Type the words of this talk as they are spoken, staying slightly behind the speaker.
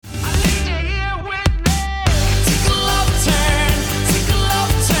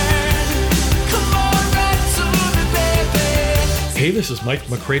Hey, this is Mike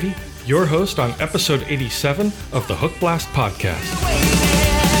McCready, your host on episode 87 of the Hookblast podcast.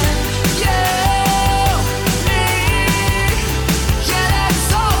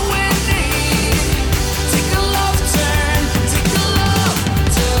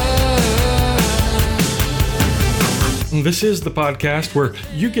 This is the podcast where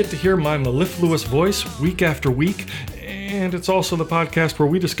you get to hear my mellifluous voice week after week, and it's also the podcast where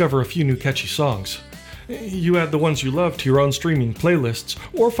we discover a few new catchy songs. You add the ones you love to your own streaming playlists,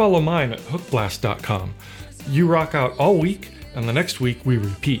 or follow mine at hookblast.com. You rock out all week, and the next week we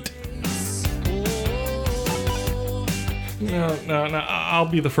repeat. Now, I'll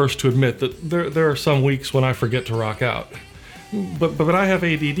be the first to admit that there are some weeks when I forget to rock out. But I have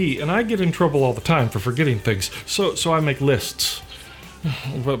ADD, and I get in trouble all the time for forgetting things, so I make lists.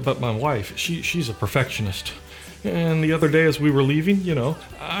 But my wife, she's a perfectionist. And the other day as we were leaving,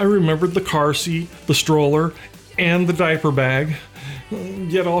 I remembered the car seat, the stroller, and the diaper bag.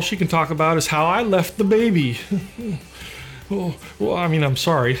 Yet all she can talk about is how I left the baby. I'm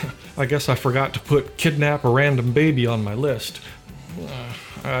sorry. I guess I forgot to put kidnap a random baby on my list.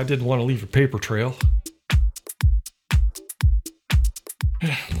 I didn't want to leave a paper trail.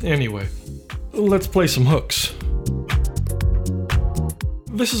 Anyway, let's play some hooks.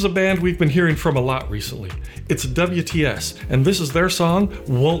 This is a band we've been hearing from a lot recently. It's WTS, and this is their song,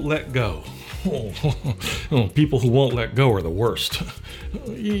 Won't Let Go. People who won't let go are the worst.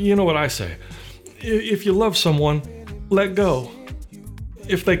 You know what I say. If you love someone, let go.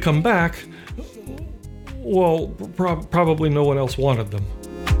 If they come back, well, probably no one else wanted them.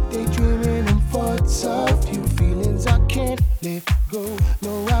 Daydreaming and thoughts of you, feelings I can't let go.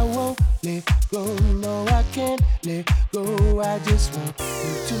 No, I won't let go. No, I can't let go. I just want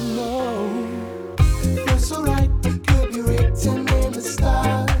you to know. Feels so right, could be written in the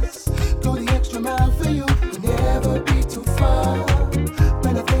stars. Go the extra mile for you, never be too far.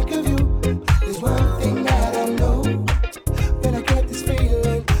 When I think of you, there's one thing that I know. When I get this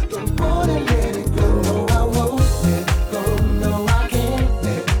feeling, don't wanna let it go. No, I won't let go. No, I can't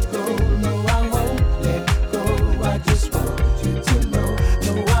let go. No, I won't let go. I just want you to know.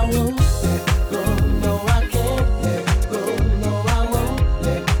 No, I won't let go. No, I can't let go. No, I won't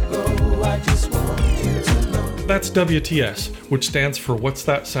let go. I just want you to know. That's WTS, which stands for What's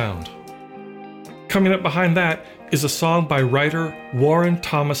That Sound? Coming up behind that is a song by writer Warren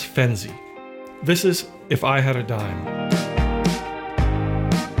Thomas Fenzi. This is If I Had a Dime.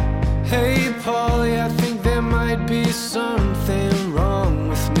 Hey, Polly, I think there might be something wrong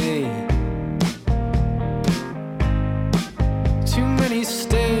with me. Too many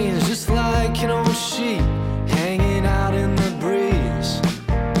stains, just like an old sheet hanging out in the breeze.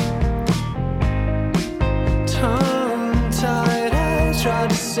 Tongue-tied, I tried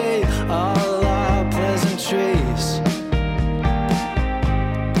to say all our pleasantries.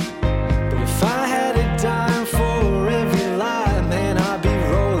 But if I had a dime for every lie, man, I'd be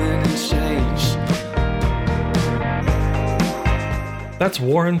rolling in change. That's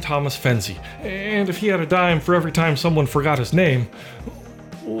Warren Thomas Fenzi. And if he had a dime for every time someone forgot his name,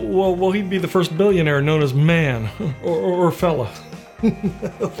 well, he'd be the first billionaire known as man or fella.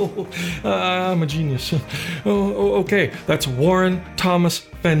 I'm a genius. Okay, that's Warren Thomas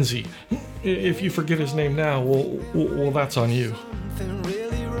Fenzi. If you forget his name now, well, that's on you.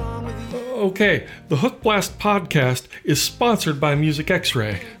 Okay, the Hookblast podcast is sponsored by Music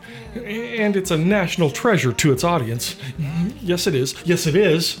X-Ray, and it's a national treasure to its audience. Yes, it is. Yes, it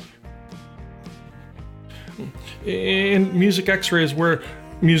is. And Music X-Ray is where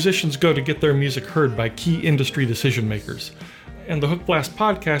musicians go to get their music heard by key industry decision makers. And the Hookblast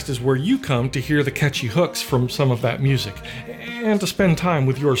podcast is where you come to hear the catchy hooks from some of that music, and to spend time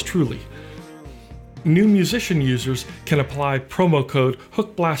with yours truly. New musician users can apply promo code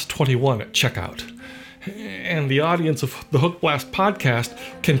HOOKBLAST21 at checkout. And the audience of the Hookblast podcast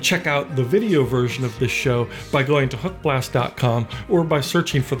can check out the video version of this show by going to hookblast.com or by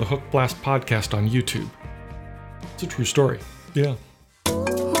searching for the Hookblast podcast on YouTube. It's a true story. Yeah.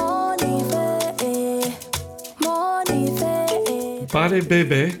 Bade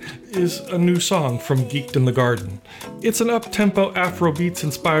Bebe is a new song from Geeked in the Garden. It's an up-tempo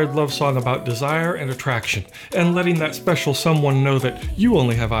Afrobeats-inspired love song about desire and attraction, and letting that special someone know that you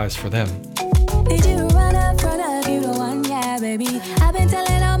only have eyes for them. Did you run up front of you the one, yeah, baby? I've been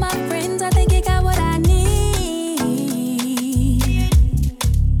telling all my friends I think you got what I need.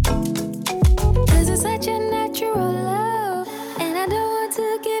 'Cause it's such a natural love, and I don't want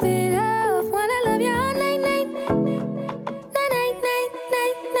to give it up. Wanna love you all night, night.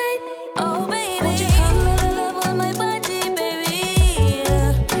 Oh baby, won't you come and love on my body, baby?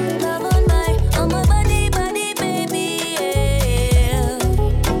 Love on my body, baby.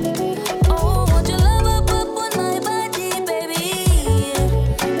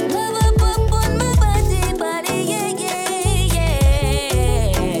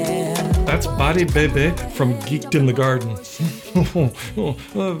 Body Bebe from Geeked in the Garden.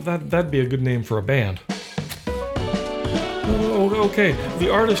 That'd be a good name for a band. Okay, the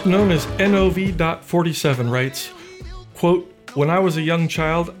artist known as NOV.47 writes, quote, "When I was a young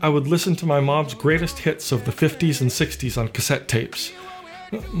child, I would listen to my mom's greatest hits of the 50s and 60s on cassette tapes.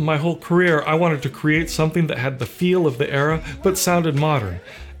 My whole career, I wanted to create something that had the feel of the era, but sounded modern.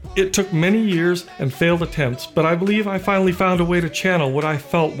 It took many years and failed attempts, but I believe I finally found a way to channel what I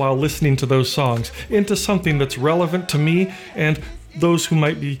felt while listening to those songs into something that's relevant to me and those who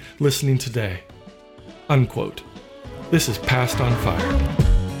might be listening today." Unquote. This is Past on Fire.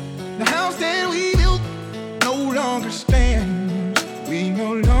 The house that we built no longer stands. We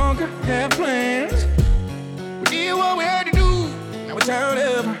no longer have plans. We did what we had to do. Now it's out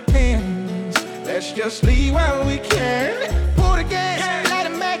of our hands. Let's just leave while we can. Pour the gas, light a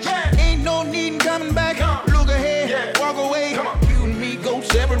match. Ain't no need in coming back. Look ahead, walk away. You and me go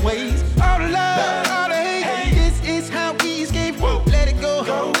separate ways. All the love, all the hate. This is how we escape. Let it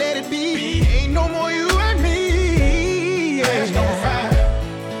go, let it be. Ain't no more you and me. Past on fire,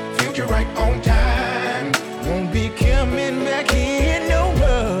 future right on time. Won't be coming back here no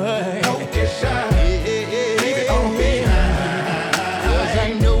more. Don't decide, leave it all behind. 'Cause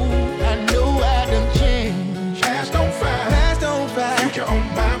I know I done changed. Past on fire, future on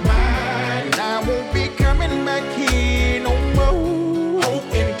my mind. I won't be coming back here no more.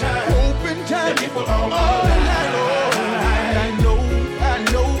 Hope in time, the people all night. I know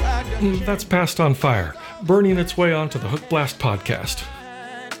I done. That's Past on Fire, burning its way onto the Hookblast podcast.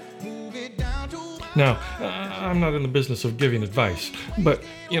 Now, I'm not in the business of giving advice, but,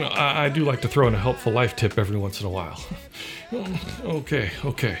 I do like to throw in a helpful life tip every once in a while. Okay.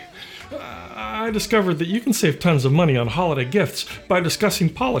 I discovered that you can save tons of money on holiday gifts by discussing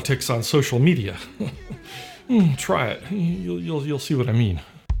politics on social media. Try it. You'll see what I mean.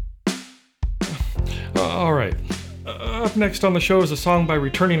 All right. Up next on the show is a song by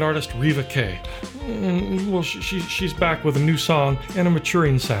returning artist Reva K. Well, she's back with a new song and a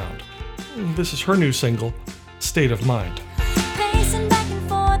maturing sound. This is her new single, State of Mind. Pacing back and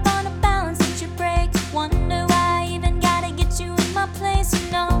forth on a balance that you break. Wonder why I even gotta get you in my place,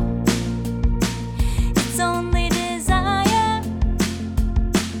 It's only desire.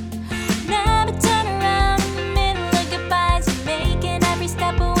 Never turn around in the middle of goodbyes. You're making every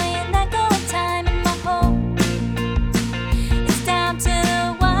step away and let go of time in my home. It's down to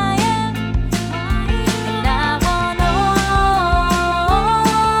the wire. And I want all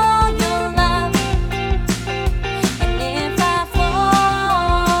your love. And if I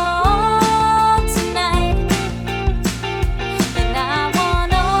fall tonight, then I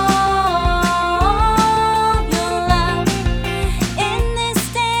want all your love in this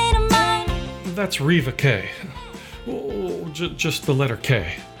state of mind. That's Reva K. Oh, just the letter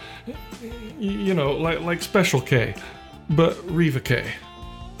K. Like Special K, but Reva K.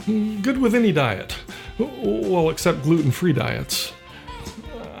 Good with any diet. Well, except gluten-free diets.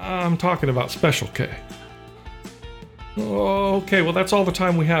 I'm talking about Special K. Okay, well, that's all the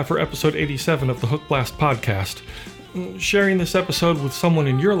time we have for episode 87 of the Hookblast podcast. Sharing this episode with someone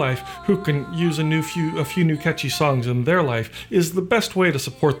in your life who can use a few new catchy songs in their life is the best way to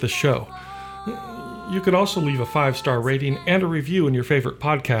support this show. You can also leave a 5-star rating and a review in your favorite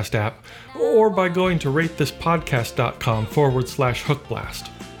podcast app, or by going to ratethispodcast.com/Hookblast.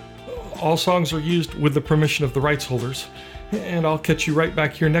 All songs are used with the permission of the rights holders, and I'll catch you right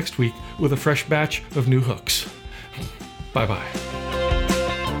back here next week with a fresh batch of new hooks. Bye-bye.